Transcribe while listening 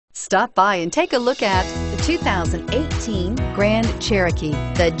Stop by and take a look at the 2018 Grand Cherokee.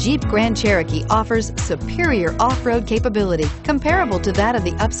 The Jeep Grand Cherokee offers superior off-road capability comparable to that of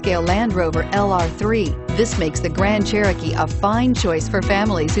the upscale Land Rover LR3. This makes the Grand Cherokee a fine choice for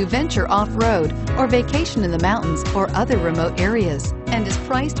families who venture off-road or vacation in the mountains or other remote areas, and is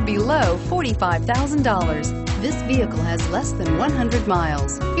priced below $45,000. This vehicle has less than 100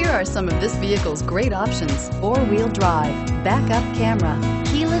 miles. Here are some of this vehicle's great options: four-wheel drive, backup camera,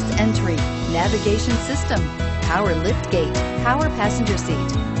 keyless entry, navigation system, power liftgate, power passenger seat,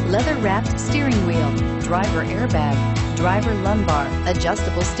 leather-wrapped steering wheel, driver airbag, driver lumbar,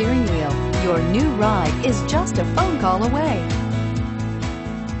 adjustable steering wheel. Your new ride is just a phone call away.